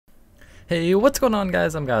Hey, what's going on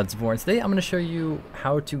guys? I'm XGodz, and today I'm going to show you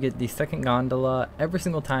how to get the second gondola every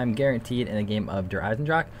single time guaranteed in a game of Der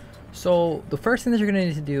Eisendrache. So the first thing that you're going to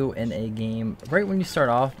need to do in a game, right when you start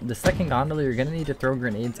off, the second gondola, you're going to need to throw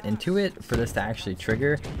grenades into it for this to actually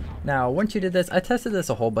trigger. Now once you did this, I tested this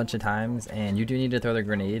a whole bunch of times, and you do need to throw the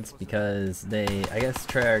grenades because they, I guess,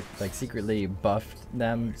 Treyarch like secretly buffed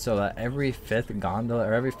them so that every fifth gondola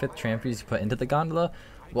or every fifth tramp fuse you put into the gondola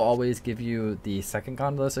will always give you the second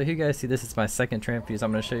gondola. So here you guys see this is my second tramp fuse.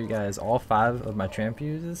 I'm going to show you guys all 5 of my tramp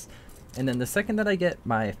fuses, and then the second that I get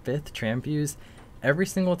my 5th tramp fuse, every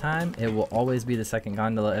single time it will always be the second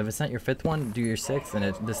gondola. If it's not your 5th one, do your 6th,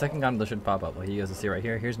 and the second gondola should pop up. Like you guys will see right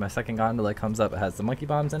here. Here's my second gondola. It comes up. It has the monkey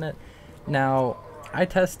bombs in it. Now I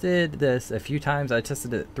tested this a few times. I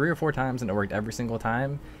tested it 3 or 4 times and it worked every single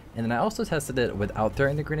time, and then I also tested it without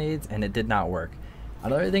throwing the grenades and it did not work.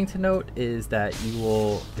 Another thing to note is that you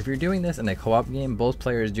will, if you're doing this in a co-op game, both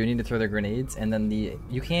players do need to throw their grenades, and then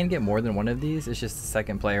you can get more than one of these. It's just the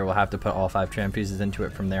second player will have to put all 5 tramp fuses into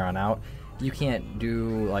it from there on out. You can't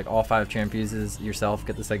do like all 5 tramp fuses yourself,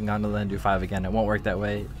 get the second gondola and do 5 again. It won't work that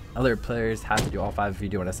way. Other players have to do all 5 if you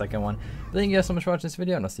do it a second one. But thank you guys so much for watching this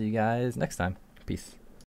video, and I'll see you guys next time. Peace.